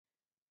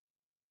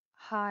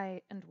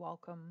Hi and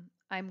welcome.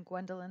 I'm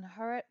Gwendolyn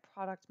Hurrett,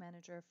 Product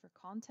Manager for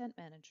Content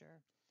Manager.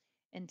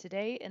 And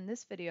today in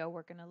this video,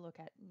 we're going to look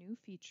at new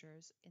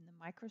features in the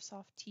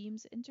Microsoft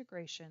Teams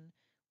integration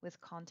with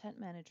Content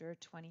Manager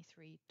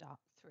 23.3.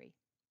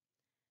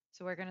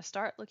 So we're going to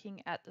start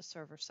looking at the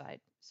server side.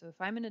 So if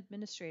I'm an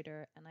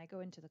administrator and I go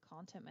into the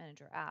Content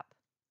Manager app,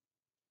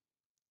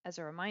 as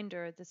a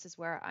reminder, this is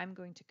where I'm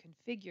going to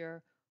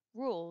configure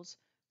rules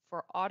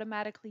for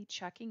automatically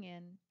checking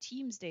in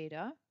Teams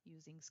data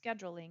using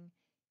scheduling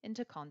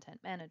into Content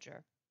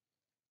Manager.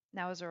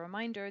 Now, as a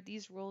reminder,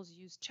 these rules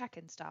use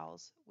Checkin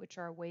Styles, which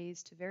are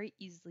ways to very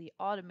easily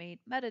automate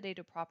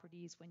metadata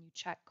properties when you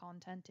check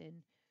content in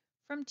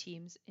from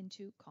Teams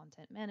into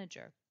Content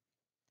Manager.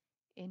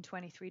 In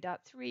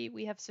 23.3,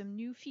 we have some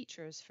new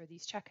features for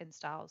these Checkin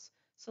Styles,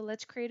 so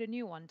let's create a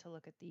new one to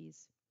look at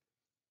these.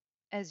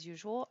 As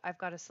usual, I've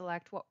got to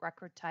select what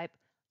record type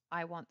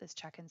I want this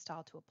check-in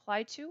style to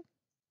apply to,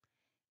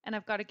 and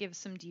I've got to give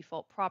some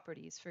default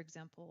properties. For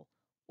example,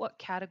 what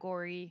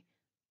category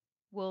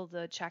will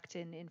the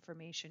checked-in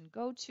information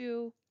go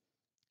to,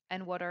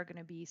 and what are going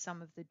to be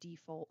some of the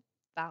default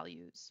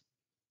values.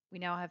 We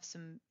now have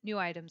some new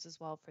items as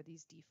well for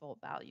these default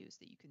values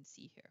that you can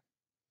see here.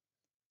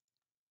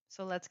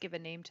 So let's give a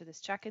name to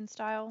this check-in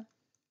style.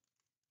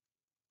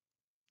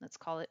 Let's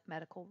call it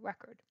medical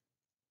record.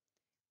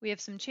 We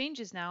have some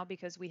changes now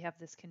because we have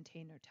this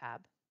container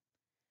tab.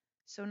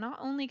 So not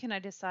only can I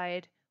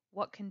decide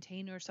what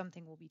container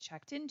something will be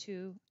checked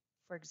into,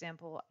 for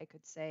example, I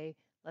could say,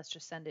 let's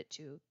just send it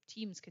to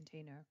Teams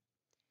container,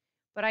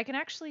 but I can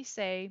actually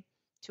say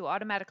to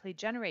automatically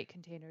generate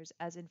containers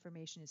as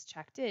information is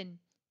checked in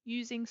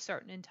using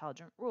certain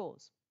intelligent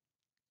rules.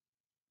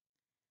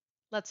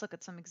 Let's look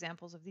at some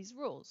examples of these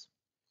rules.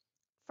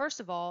 First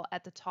of all,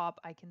 at the top,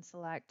 I can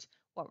select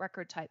what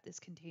record type this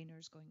container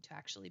is going to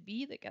actually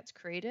be that gets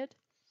created.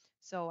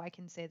 So I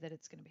can say that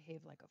it's going to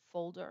behave like a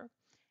folder,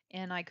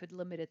 and I could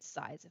limit its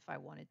size if I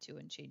wanted to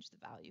and change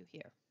the value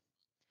here.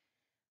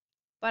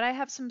 But I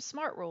have some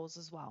smart rules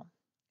as well.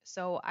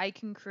 So I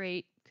can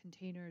create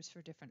containers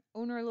for different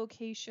owner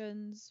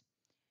locations,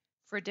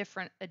 for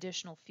different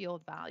additional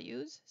field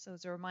values. So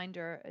as a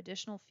reminder,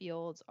 additional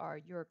fields are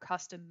your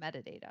custom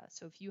metadata.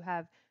 So if you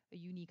have a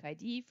unique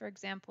ID, for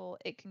example,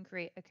 it can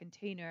create a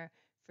container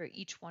for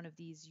each one of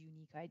these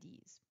unique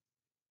IDs.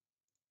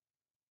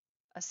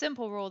 A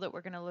simple rule that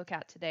we're going to look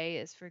at today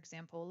is, for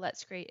example,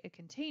 let's create a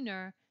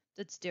container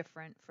that's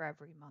different for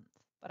every month.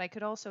 But I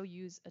could also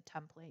use a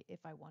template if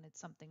I wanted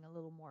something a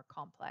little more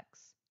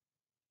complex.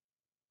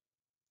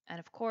 And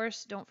of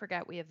course, don't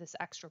forget we have this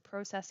extra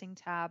processing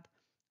tab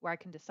where I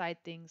can decide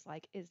things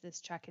like, is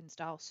this check-in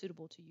style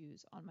suitable to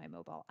use on my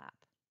mobile app?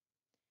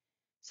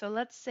 So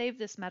let's save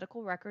this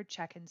medical record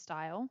check-in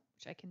style,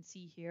 which I can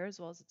see here as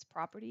well as its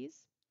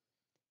properties,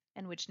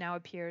 and which now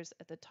appears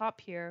at the top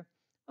here,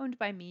 owned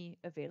by me,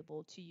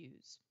 available to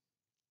use.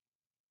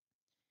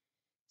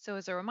 So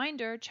as a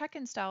reminder,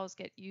 check-in styles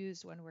get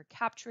used when we're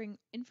capturing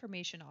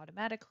information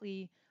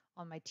automatically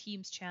on my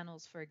Teams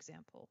channels, for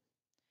example.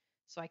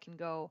 So I can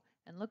go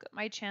and look at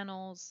my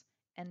channels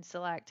and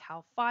select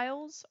how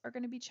files are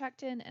going to be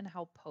checked in and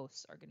how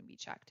posts are going to be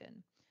checked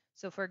in.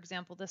 So for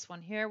example, this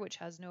one here, which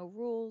has no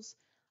rules,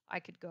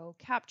 I could go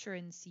capture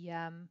in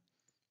CM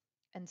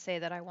and say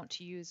that I want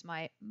to use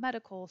my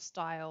medical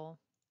style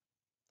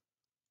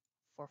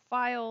for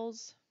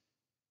files.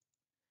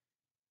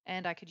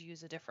 And I could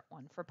use a different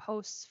one for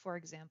posts, for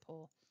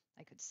example.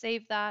 I could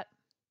save that.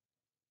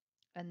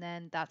 And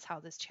then that's how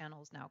this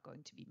channel is now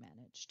going to be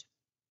managed.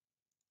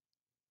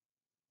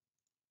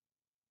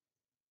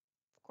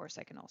 Of course,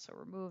 I can also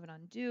remove and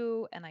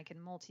undo, and I can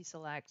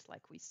multi-select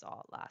like we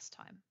saw last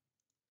time.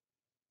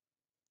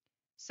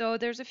 So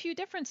there's a few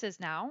differences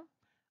now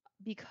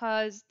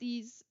because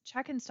these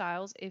check-in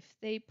styles, if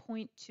they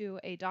point to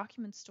a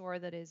document store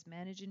that is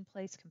manage in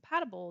place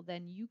compatible,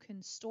 then you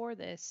can store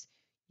this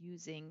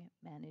using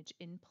manage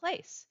in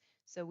place.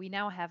 So we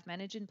now have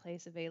manage in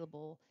place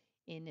available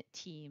in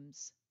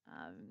Teams,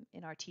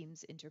 in our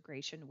Teams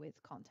integration with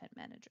Content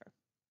Manager.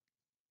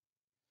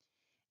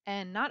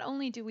 And not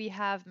only do we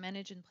have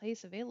manage in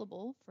place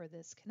available for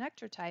this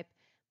connector type,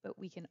 but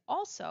we can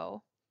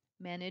also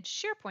manage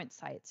SharePoint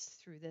sites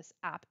through this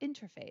app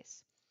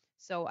interface.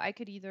 So I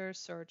could either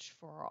search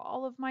for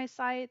all of my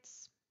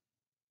sites,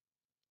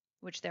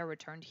 which they're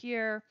returned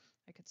here.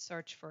 I could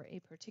search for a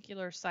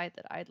particular site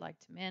that I'd like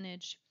to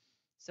manage.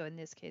 So in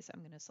this case, I'm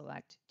going to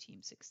select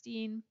Team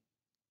 16.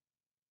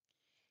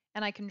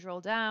 And I can drill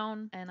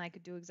down and I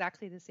could do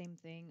exactly the same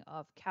thing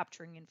of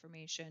capturing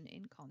information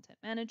in Content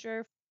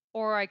Manager,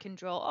 or I can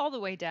drill all the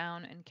way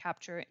down and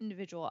capture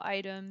individual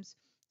items.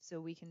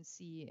 So we can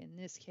see in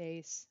this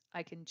case,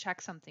 I can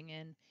check something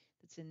in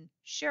that's in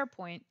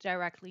SharePoint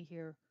directly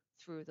here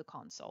through the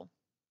console.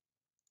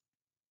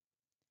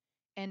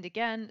 And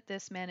again,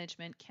 this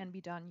management can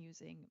be done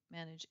using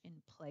manage in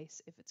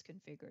place if it's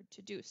configured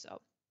to do so.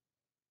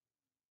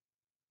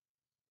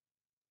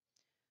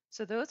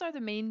 So those are the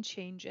main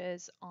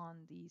changes on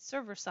the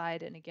server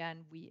side. And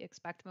again, we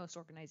expect most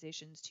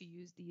organizations to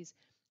use these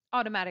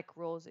automatic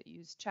rules that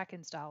use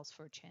check-in styles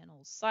for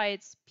channels,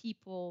 sites,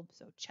 people,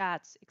 so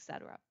chats,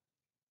 etc.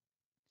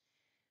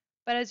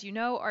 But as you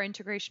know, our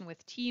integration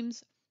with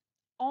Teams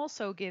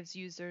also gives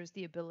users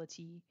the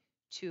ability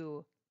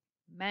to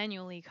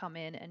manually come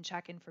in and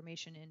check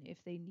information in if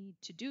they need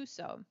to do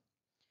so.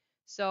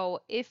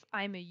 So if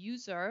I'm a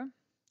user,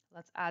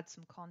 let's add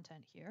some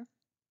content here.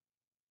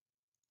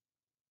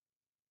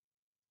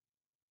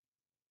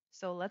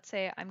 So let's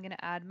say I'm going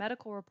to add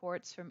medical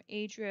reports from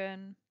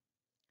Adrian,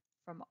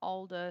 from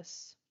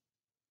Aldous,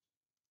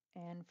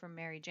 and from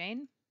Mary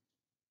Jane.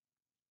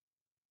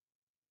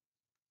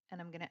 And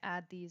I'm going to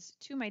add these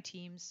to my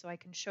teams so I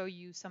can show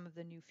you some of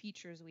the new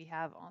features we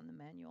have on the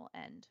manual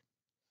end.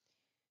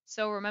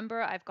 So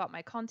remember, I've got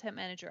my Content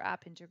Manager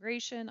app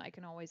integration. I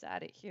can always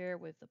add it here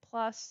with the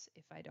plus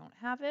if I don't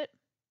have it.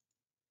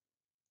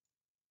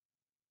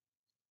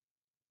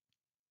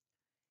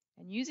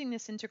 And using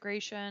this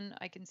integration,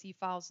 I can see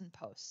files and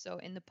posts. So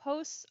in the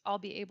posts, I'll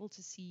be able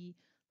to see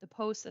the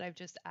posts that I've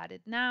just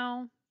added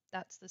now.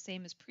 That's the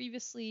same as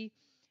previously,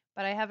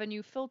 but I have a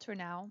new filter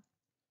now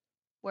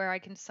where I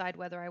can decide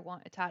whether I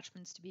want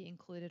attachments to be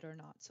included or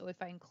not. So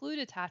if I include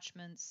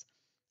attachments,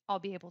 I'll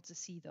be able to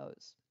see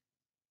those.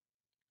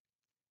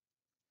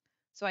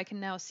 So I can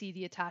now see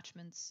the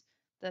attachments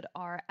that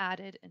are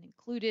added and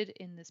included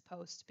in this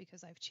post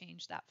because I've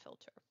changed that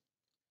filter.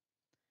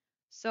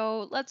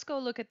 So let's go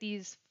look at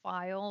these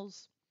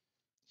files.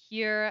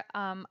 Here,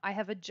 I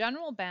have a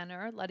general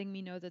banner letting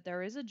me know that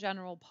there is a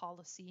general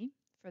policy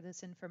for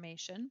this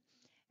information.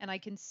 And I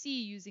can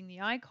see using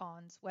the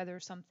icons whether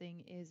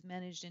something is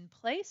managed in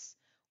place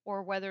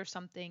or whether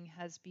something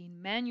has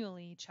been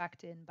manually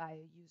checked in by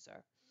a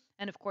user.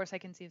 And of course, I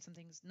can see if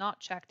something's not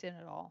checked in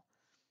at all.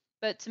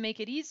 But to make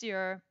it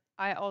easier,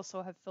 I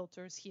also have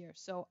filters here.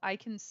 So I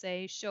can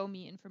say, show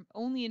me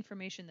only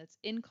information that's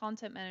in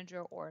Content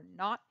Manager or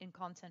not in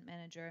Content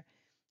Manager.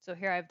 So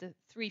here I have the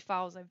 3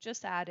 files I've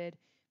just added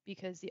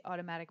because the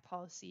automatic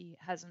policy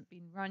hasn't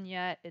been run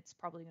yet. It's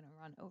probably going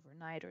to run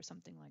overnight or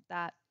something like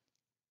that.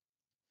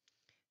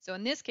 So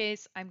in this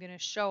case, I'm going to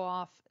show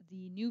off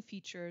the new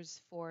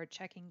features for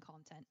checking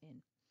content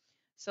in.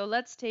 So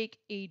let's take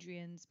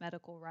Adrian's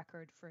medical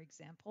record, for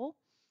example.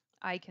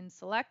 I can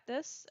select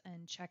this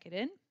and check it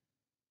in.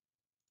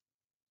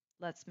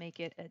 Let's make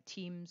it a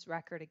Teams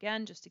record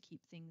again, just to keep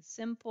things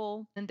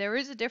simple. And there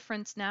is a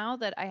difference now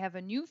that I have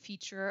a new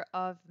feature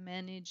of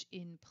manage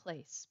in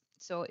place.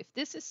 So if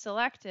this is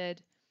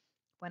selected,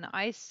 when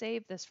I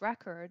save this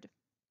record,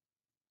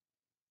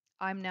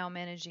 I'm now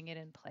managing it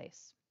in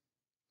place.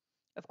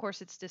 Of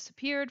course, it's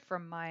disappeared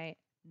from my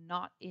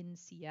not in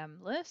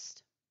CM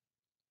list.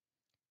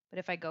 But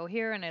if I go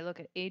here and I look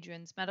at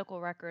Adrian's medical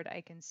record,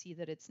 I can see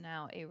that it's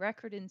now a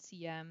record in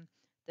CM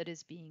that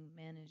is being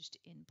managed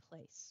in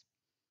place.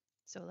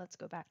 So let's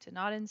go back to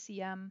not in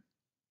CM.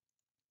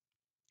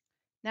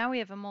 Now we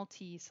have a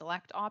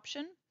multi-select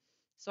option.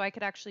 So I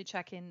could actually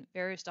check in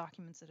various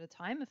documents at a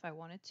time if I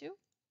wanted to.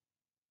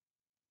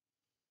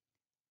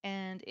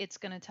 And it's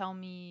going to tell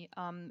me,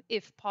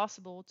 if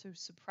possible, to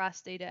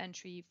suppress data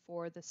entry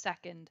for the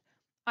second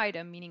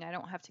item, meaning I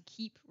don't have to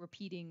keep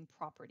repeating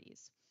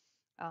properties.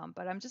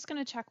 But I'm just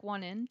going to check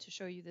one in to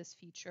show you this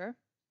feature.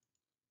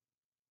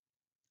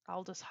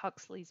 Aldous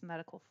Huxley's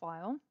medical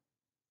file.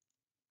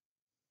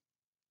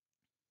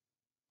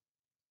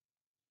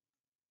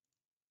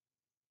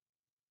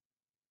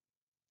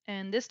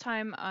 And this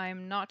time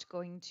I'm not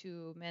going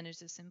to manage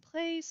this in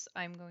place.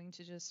 I'm going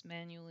to just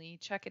manually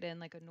check it in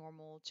like a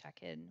normal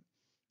check-in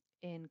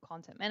in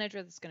Content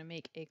Manager that's going to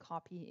make a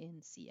copy in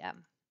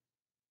CM.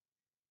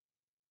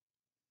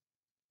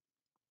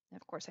 And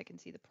of course, I can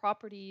see the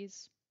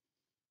properties.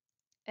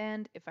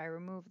 And if I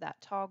remove that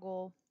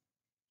toggle,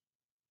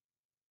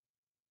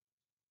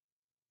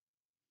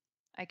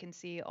 I can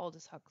see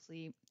Aldous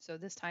Huxley. So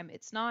this time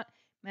it's not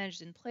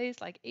managed in place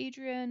like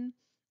Adrian,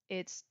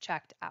 it's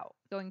checked out.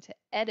 I'm going to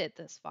edit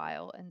this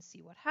file and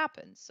see what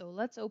happens. So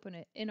let's open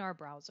it in our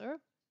browser.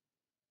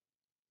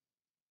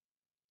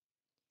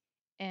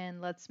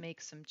 And let's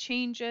make some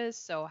changes.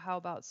 So how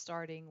about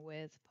starting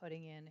with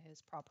putting in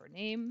his proper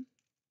name?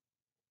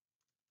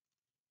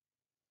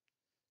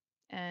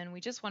 And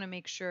we just want to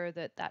make sure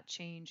that that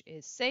change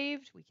is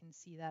saved. We can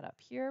see that up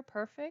here,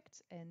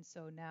 perfect. And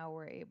so now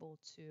we're able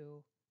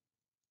to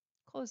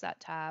close that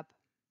tab,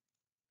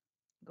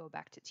 go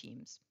back to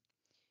Teams.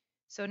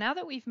 So now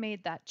that we've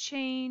made that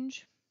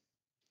change,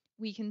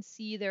 we can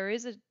see there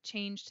is a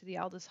change to the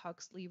Aldous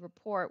Huxley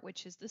report,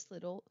 which is this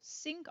little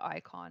sync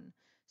icon.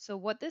 So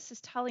what this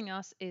is telling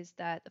us is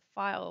that the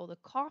file, the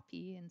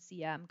copy in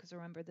CM, because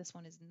remember this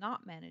one is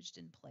not managed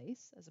in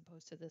place as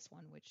opposed to this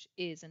one which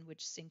is and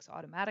which syncs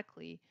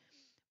automatically,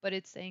 but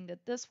it's saying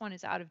that this one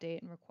is out of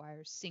date and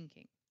requires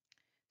syncing.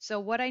 So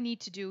what I need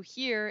to do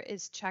here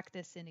is check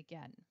this in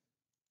again.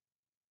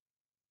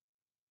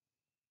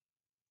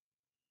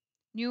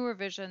 New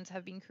revisions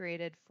have been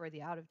created for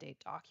the out-of-date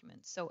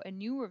document. So a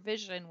new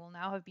revision will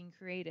now have been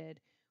created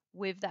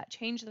with that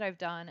change that I've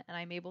done, and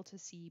I'm able to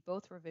see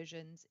both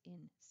revisions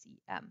in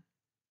CM.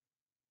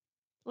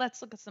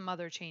 Let's look at some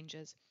other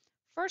changes.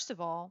 First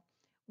of all,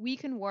 we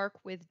can work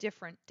with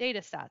different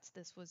data sets.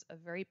 This was a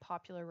very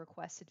popular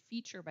requested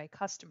feature by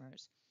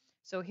customers.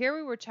 So here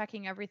we were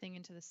checking everything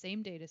into the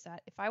same data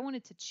set. If I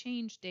wanted to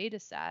change data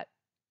set,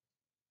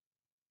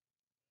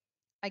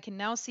 I can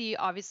now see,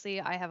 obviously,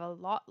 I have a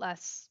lot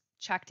less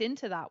checked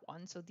into that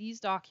one. So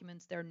these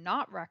documents, they're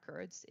not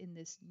records in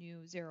this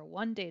new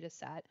 01 data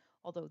set,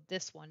 although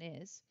this one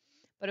is.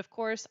 But of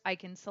course, I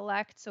can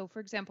select, so for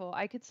example,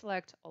 I could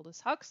select Aldous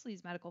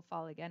Huxley's medical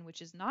file again,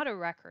 which is not a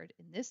record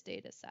in this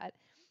data set,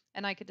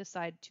 and I could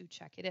decide to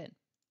check it in.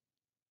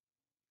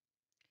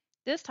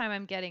 This time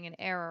I'm getting an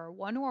error.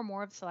 One or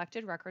more of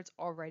selected records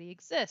already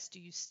exist. Do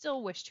you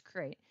still wish to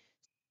create?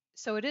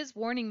 So it is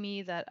warning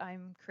me that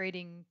I'm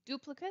creating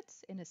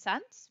duplicates in a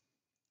sense.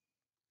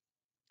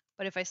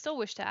 But if I still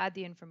wish to add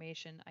the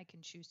information, I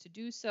can choose to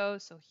do so.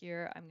 So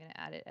here I'm going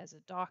to add it as a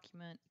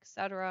document,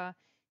 etc.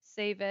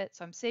 Save it.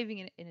 So I'm saving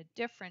it in a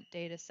different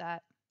data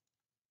set.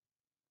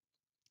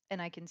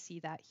 And I can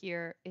see that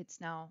here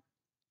it's now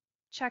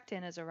checked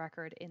in as a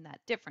record in that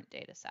different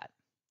data set.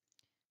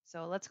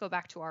 So let's go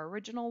back to our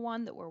original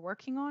one that we're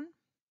working on.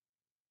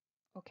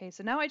 Okay,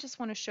 so now I just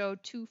want to show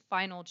two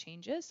final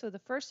changes. So the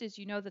first is,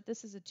 you know that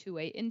this is a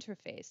two-way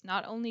interface.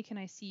 Not only can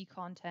I see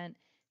content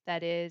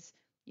that is,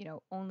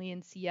 only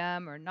in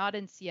CM or not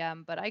in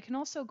CM, but I can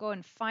also go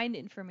and find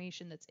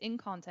information that's in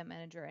Content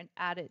Manager and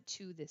add it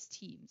to this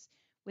Teams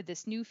with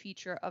this new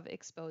feature of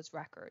expose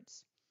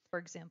records. For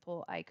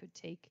example, I could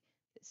take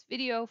this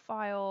video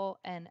file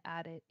and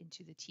add it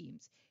into the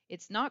Teams.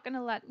 It's not going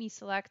to let me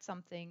select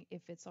something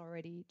if it's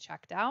already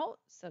checked out,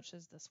 such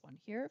as this one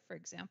here, for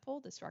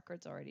example. This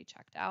record's already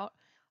checked out,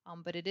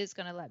 but it is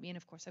going to let me, and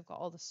of course I've got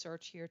all the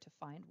search here to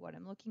find what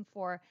I'm looking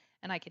for,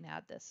 and I can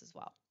add this as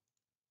well.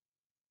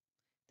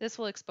 This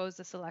will expose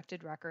the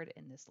selected record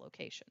in this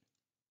location.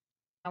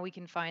 Now we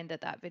can find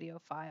that that video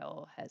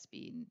file has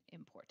been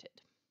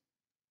imported.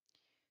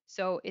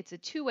 So it's a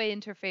two-way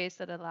interface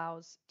that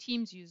allows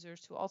Teams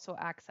users to also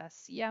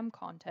access CM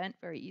content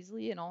very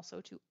easily and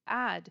also to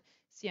add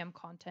CM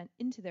content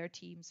into their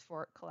teams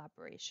for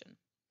collaboration.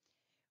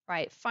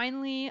 Right,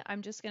 finally,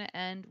 I'm just going to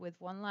end with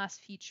one last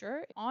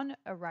feature. On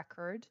a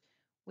record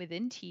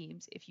within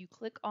Teams, if you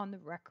click on the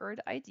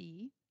record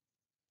ID,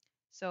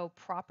 so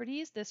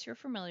properties, this you're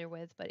familiar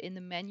with, but in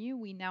the menu,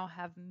 we now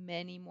have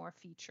many more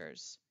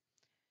features.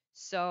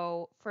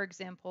 So for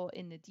example,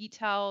 in the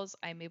details,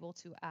 I'm able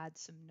to add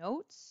some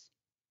notes.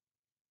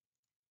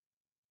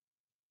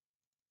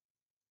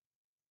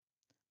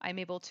 I'm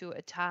able to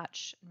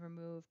attach and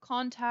remove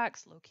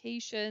contacts,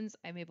 locations.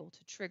 I'm able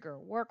to trigger a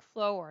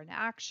workflow or an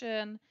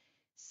action,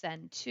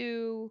 send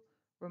to,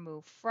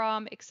 remove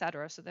from,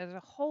 etc. So there's a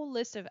whole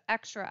list of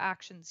extra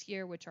actions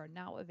here which are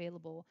now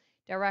available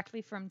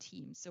directly from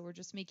Teams. So we're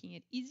just making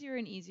it easier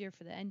and easier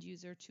for the end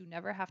user to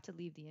never have to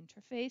leave the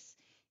interface,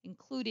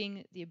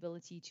 including the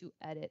ability to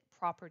edit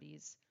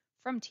properties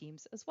from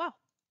Teams as well.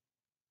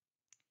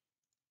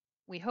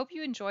 We hope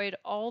you enjoyed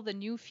all the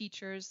new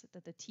features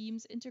that the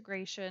Teams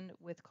integration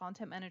with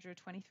Content Manager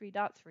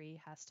 23.3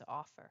 has to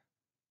offer.